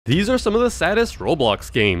These are some of the saddest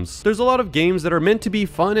Roblox games. There's a lot of games that are meant to be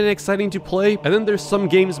fun and exciting to play, and then there's some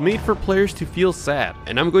games made for players to feel sad.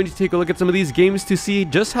 And I'm going to take a look at some of these games to see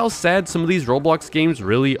just how sad some of these Roblox games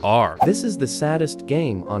really are. This is the saddest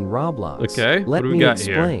game on Roblox. Okay, Let what do we me got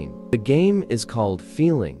explain. here? The game is called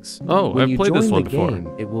Feelings. Oh, when I've played this one the before. game,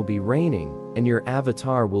 it will be raining, and your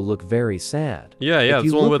avatar will look very sad. Yeah, if it's you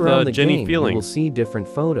the one look with around the Jenny game, Feelings. you will see different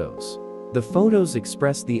photos. The photos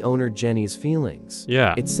express the owner Jenny's feelings.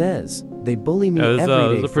 Yeah. It says, "They bully me Yeah, every this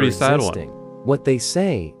day is a pretty for sad one. existing. What they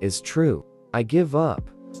say is true. I give up.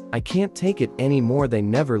 I can't take it anymore. They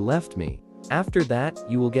never left me." After that,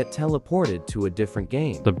 you will get teleported to a different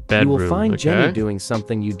game. The bedroom. You will find Jenny okay. doing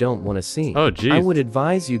something you don't want to see. Oh, geez. I would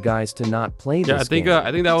advise you guys to not play this game.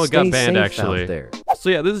 I think that one got Stay banned safe actually. out there. So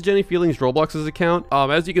yeah, this is Jenny Feelings Roblox's account.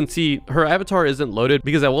 As you can see, her avatar isn't loaded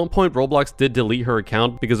because at one point Roblox did delete her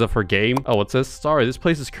account because of her game. Oh, what's this? Sorry, this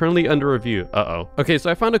place is currently under review. Uh-oh. Okay, so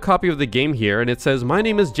I found a copy of the game here and it says, "My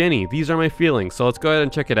name is Jenny. These are my feelings." So let's go ahead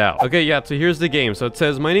and check it out. Okay, yeah, so here's the game. So it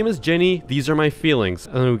says, "My name is Jenny. These are my feelings."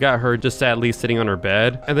 And then we got her just sadly sitting on her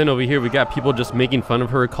bed. And then over here, we got people just making fun of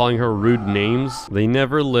her, calling her rude names. They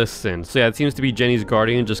never listen. So yeah, it seems to be Jenny's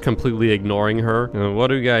guardian just completely ignoring her. And what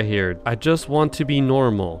do we got here? "I just want to be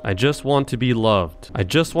normal. I just want to be loved. I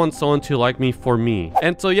just want someone to like me for me."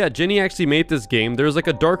 And so yeah, Jenny actually made this game. There's like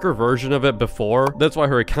a darker version of it before. That's why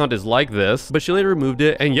her account is like this. But she later removed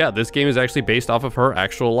it. And yeah, this game is actually based off of her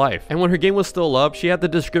actual life. And when her game was still up, she had the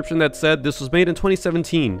description that said, "This was made in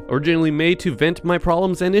 2017. Originally made to vent my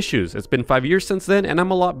problems and issues. It's been 5 years since then, and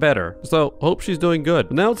I'm a lot better." So hope she's doing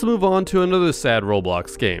good. Now let's move on to another sad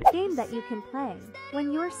Roblox game. Game that you can play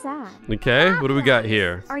when you're sad. Okay, what do we got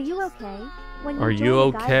here? Are you okay? When Are join you the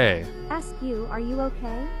okay? guidelines, ask you, "Are you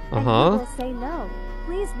okay?" And Uh-huh. you will say no.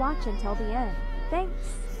 Please watch until the end. Thanks.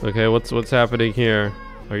 Okay, what's happening here?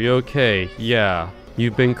 Are you okay? Yeah.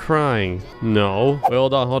 You've been crying. No. Wait,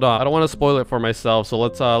 hold on. I don't want to spoil it for myself, so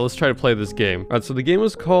let's try to play this game. Alright, so the game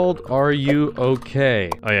is called Are You Okay?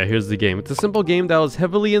 Oh yeah, here's the game. It's a simple game that was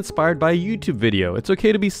heavily inspired by a YouTube video. It's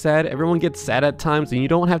okay to be sad. Everyone gets sad at times, and you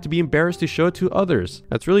don't have to be embarrassed to show it to others.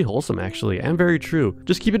 That's really wholesome, actually, and very true.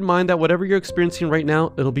 Just keep in mind that whatever you're experiencing right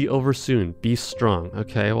now, it'll be over soon. Be strong.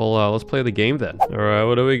 Okay, well, let's play the game then. Alright,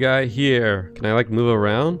 what do we got here? Can I, like, move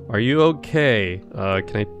around? Are you okay?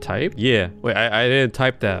 Can I type? Yeah. Wait, I didn't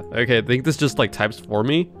type that. Okay, I think this just like types for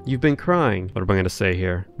me. You've been crying. What am I gonna say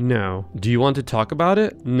here? No. Do you want to talk about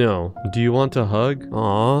it? No. Do you want a hug?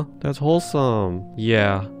 Aw, that's wholesome.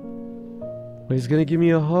 Yeah. Wait, he's gonna give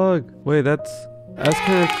me a hug. Wait, that's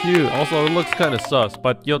kind of cute. Also, it looks kind of sus,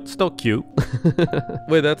 but yo, it's still cute.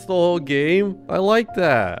 Wait, that's the whole game? I like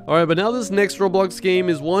that. All right, but now this next Roblox game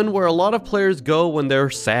is one where a lot of players go when they're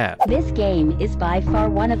sad. This game is by far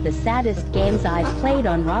one of the saddest games I've played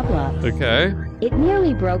on Roblox. Okay. It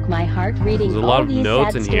nearly broke my heart reading There's a all lot of these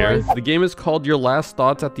notes sad in here. stories. The game is called Your Last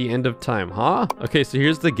Thoughts at the End of Time, huh? Okay, so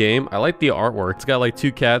here's the game. I like the artwork. It's got like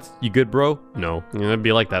 2 cats. You good, bro? No. It'd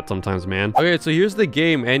be like that sometimes, man. Okay, so here's the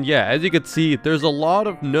game. And yeah, as you can see, there's a lot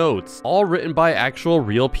of notes, all written by actual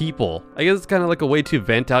real people. I guess it's kind of like a way to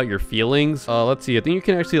vent out your feelings. Let's see. I think you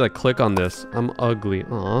can actually like click on this. I'm ugly.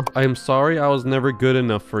 Aw. I'm sorry I was never good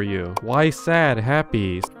enough for you. Why sad?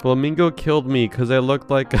 Happy. Flamingo killed me because I looked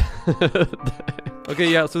like... Okay,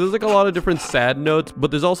 yeah, so there's like a lot of different sad notes,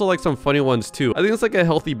 but there's also like some funny ones too. I think it's like a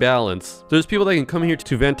healthy balance. There's people that can come here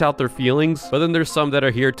to vent out their feelings, but then there's some that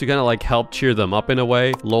are here to kind of like help cheer them up in a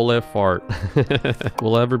way. Lole fart.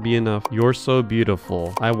 Will ever be enough. You're so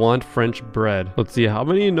beautiful. I want French bread. Let's see, how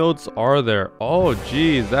many notes are there? Oh,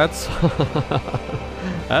 geez, that's...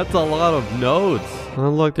 that's a lot of notes. Oh,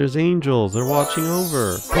 look, there's angels. They're watching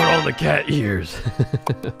over. Put on the cat ears.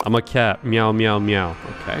 I'm a cat. Meow, meow, meow.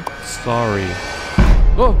 Okay. Sorry.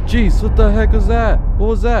 Oh, jeez. What the heck was that? What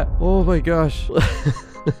was that? Oh, my gosh.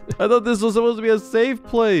 I thought this was supposed to be a safe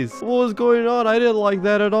place. What was going on? I didn't like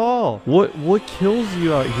that at all. What kills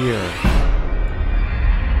you out here?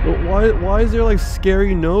 Why is there like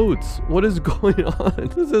scary notes? What is going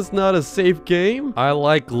on? Is this not a safe game? I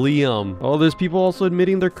like Liam. Oh, there's people also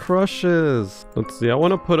admitting their crushes. Let's see. I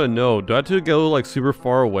want to put a note. Do I have to go like super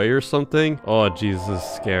far away or something? Oh, Jesus, this is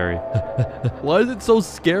scary. Why is it so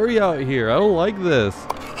scary out here? I don't like this.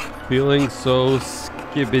 Feeling so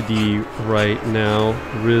skibbity right now.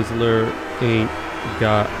 Rizzler ain't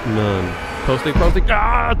got none. Posting.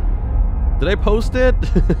 Ah! Did I post it?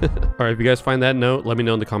 Alright, if you guys find that note, let me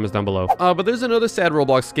know in the comments down below. But there's another sad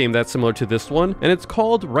Roblox game that's similar to this one, and it's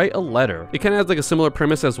called Write a Letter. It kind of has like a similar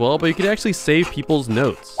premise as well, but you can actually save people's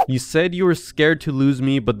notes. You said you were scared to lose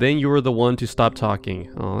me, but then you were the one to stop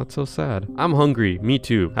talking. Oh, that's so sad. I'm hungry. Me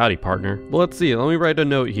too. Howdy, partner. Well, let's see. Let me write a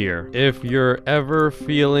note here. If you're ever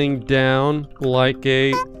feeling down like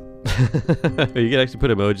a... You can actually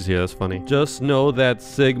put emojis here. That's funny. Just know that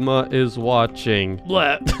Sigma is watching.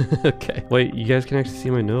 Blah. Okay. Wait, you guys can actually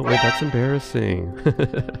see my note? Wait, that's embarrassing.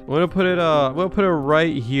 I'm gonna put it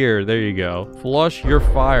right here. There you go. Flush, you're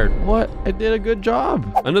fired. What? I did a good job.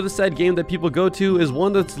 Another sad game that people go to is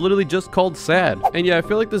one that's literally just called Sad. And yeah, I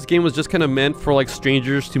feel like this game was just kind of meant for like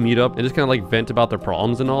strangers to meet up and just kind of like vent about their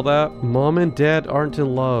problems and all that. Mom and dad aren't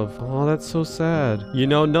in love. Oh, that's so sad. You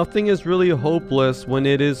know, nothing is really hopeless when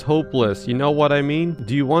it is hopeless. You know what I mean?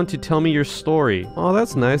 Do you want to tell me your story? Oh,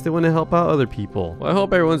 that's nice. They want to help out other people. Well, I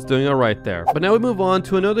hope everyone's doing all right there. But now we move on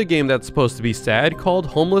to another game that's supposed to be sad called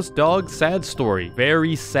Homeless Dog Sad Story.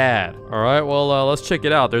 Very sad. All right, well, let's check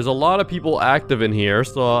it out. There's a lot of people active in here,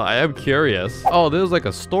 so I am curious. Oh, there's like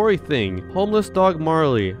a story thing. Homeless dog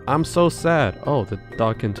Marley. I'm so sad. Oh, the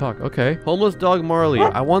dog can talk. Okay. Homeless dog Marley.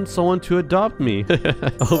 I want someone to adopt me.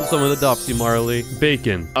 I hope someone adopts you, Marley.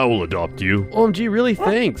 Bacon. I will adopt you. OMG, really?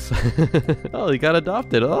 Thanks. Oh, he got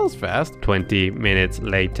adopted. Oh, that was fast. 20 minutes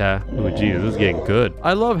later. Oh, geez, this is getting good.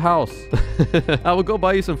 I love house. I will go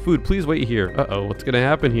buy you some food. Please wait here. Uh-oh, what's gonna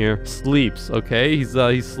happen here? Sleeps. Okay, he's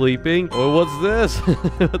sleeping. Oh, what's this?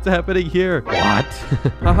 What's happening here? What?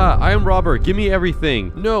 Haha, I am robber. Give me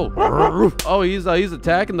everything. No. Oh, he's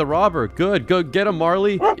attacking the robber. Good. Go get him,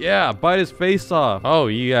 Marley. Yeah, bite his face off. Oh,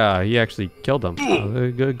 yeah, he actually killed him.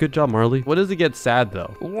 Good job, Marley. What does he get sad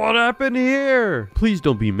though? What happened here? Please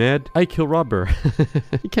don't be mad. I kill robber.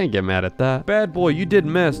 You can't get mad at that. Bad boy, you did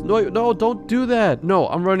mess. No, don't do that. No,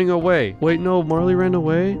 I'm running away. Wait, no, Marley ran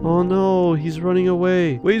away? Oh no, he's running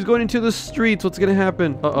away. Wait, he's going into the streets. What's gonna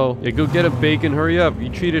happen? Uh-oh. Yeah, go get a bacon. Hurry up. You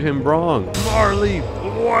treated him wrong. Marley,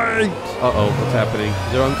 wait. Uh-oh, what's happening?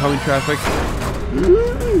 Is there oncoming traffic?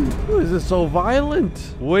 Is this so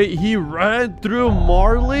violent? Wait, he ran through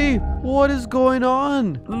Marley? What is going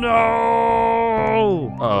on?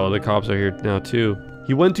 No! Uh-oh, the cops are here now too.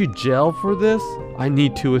 He went to jail for this? I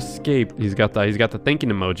need to escape. He's got the thinking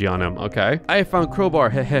emoji on him. Okay. I found crowbar.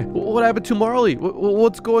 Hehe. What happened to Marley?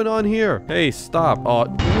 What's going on here? Hey, stop.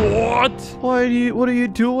 What? What are you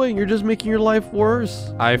doing? You're just making your life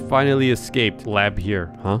worse. I finally escaped. Lab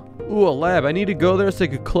here. Huh? Ooh, a lab. I need to go there so I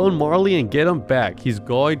could clone Marley and get him back. He's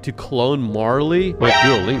going to clone Marley? Wait,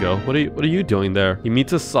 Duolingo. What are you doing there? He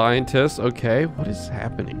meets a scientist. Okay. What is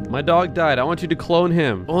happening? My dog died. I want you to clone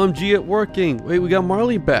him. OMG, it working. Wait, we got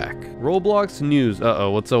Marley back. Roblox news.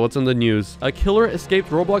 Uh-oh. What's in the news? A killer escaped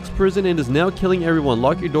Roblox prison and is now killing everyone.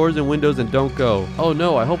 Lock your doors and windows and don't go. Oh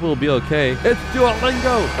no, I hope it'll be okay. It's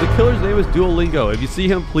Duolingo. The killer's name is Duolingo. If you see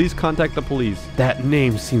him, please contact the police. That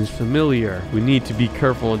name seems familiar. We need to be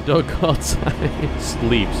careful and don't go outside.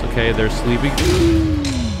 Sleeps. Okay, they're sleeping.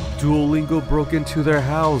 Duolingo broke into their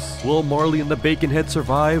house. Will Marley and the Baconhead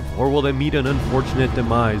survive, or will they meet an unfortunate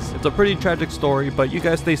demise? It's a pretty tragic story, but you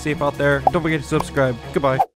guys stay safe out there. Don't forget to subscribe. Goodbye.